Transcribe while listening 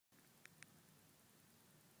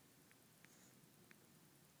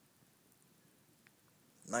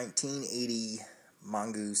1980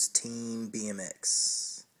 Mongoose Team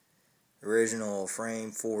BMX. Original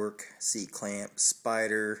frame, fork, seat clamp,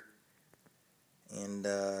 spider, and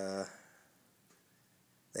the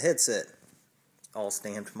headset. All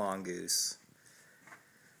stamped Mongoose.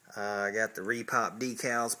 I got the repop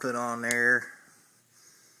decals put on there.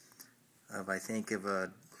 I think of the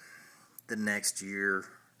next year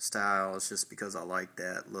style. It's just because I like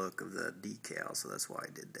that look of the decal, so that's why I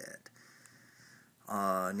did that.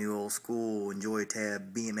 New old school Enjoy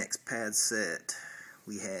Tab BMX pad set.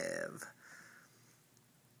 We have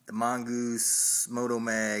the Mongoose Moto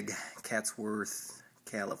Mag Chatsworth,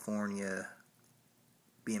 California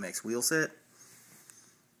BMX wheel set.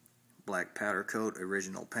 Black powder coat,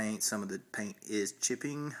 original paint. Some of the paint is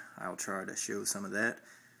chipping. I'll try to show some of that.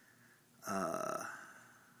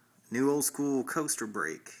 New old school coaster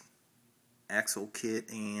brake, axle kit,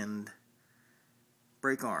 and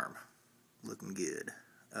brake arm. Looking good.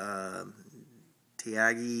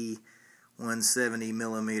 Tiagi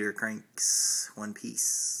 170mm cranks, one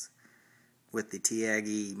piece. With the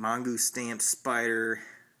Tiagi Mongoose stamped spider,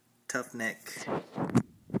 tough neck.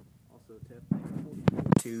 Also tough neck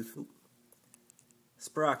tooth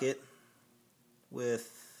sprocket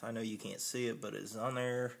with, I know you can't see it, but it's on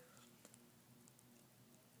there.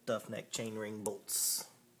 Tough neck chainring bolts,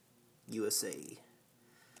 USA.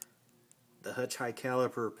 The Hutch high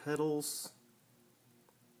caliper pedals,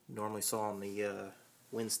 normally saw on the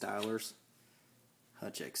Wind Stylers.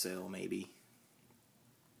 Hutch XL maybe.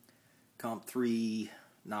 Comp 3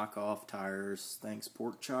 knockoff tires, thanks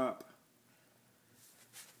Pork Chop.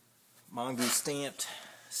 Mongoose stamped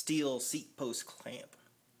steel seat post clamp.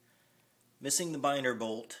 Missing the binder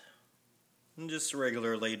bolt. And just a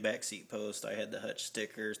regular laid back seat post. I had the Hutch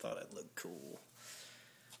stickers, thought it looked cool.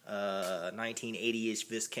 1980-ish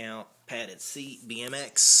Viscount padded seat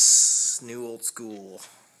BMX, new old school.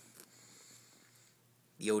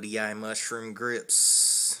 The ODI mushroom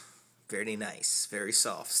grips, very nice, very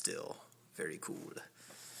soft still, very cool.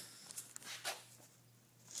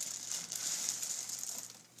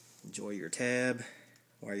 Enjoy your tab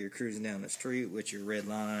while you're cruising down the street with your red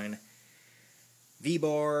line.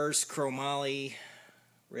 V-bars, chromoly,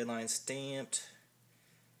 red line stamped.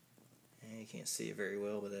 You can't see it very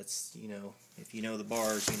well, but that's, you know, if you know the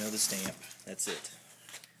bars, you know the stamp. That's it.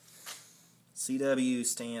 CW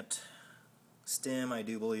stamped stem, I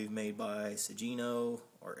do believe made by Sagino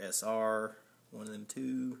or SR, one of them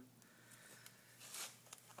two.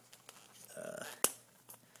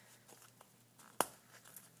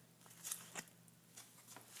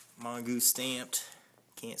 Mongoose stamped,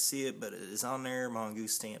 can't see it, but it is on there.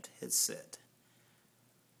 Mongoose stamped headset.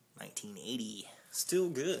 1980, still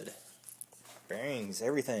good. Bearings,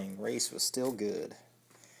 everything. Race was still good.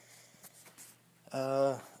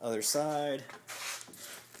 Other side.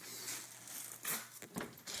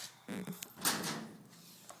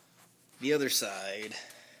 The other side.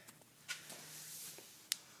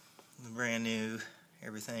 Brand new.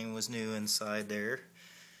 Everything was new inside there.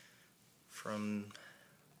 From,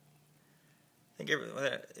 I think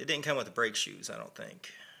it didn't come with the brake shoes, I don't think.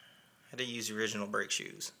 I didn't use the original brake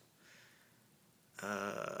shoes.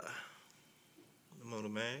 The Moto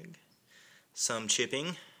Mag, some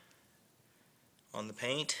chipping on the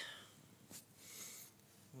paint,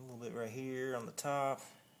 a little bit right here on the top,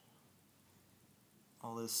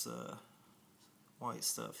 all this white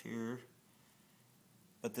stuff here,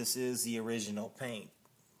 but this is the original paint.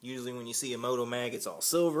 Usually when you see a Moto Mag it's all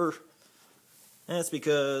silver, and that's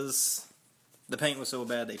because the paint was so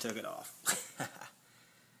bad they took it off.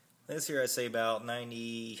 This here I'd say about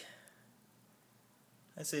 95%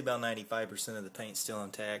 of the paint's still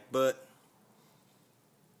intact, but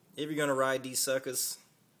if you're going to ride these suckers,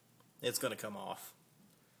 it's going to come off.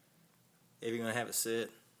 If you're going to have it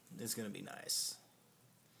sit, it's going to be nice.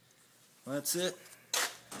 Well, that's it.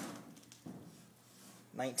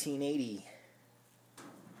 1980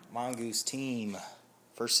 Mongoose Team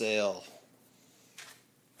for sale.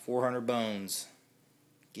 400 bones.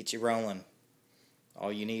 Get you rolling.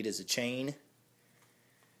 All you need is a chain,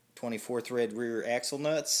 24 thread rear axle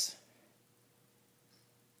nuts,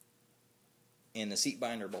 and the seat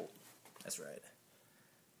binder bolt. That's right.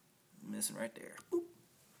 Missing right there. Boop.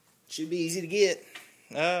 Should be easy to get.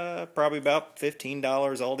 Probably about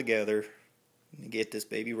 $15 altogether to get this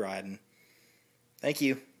baby riding. Thank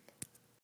you.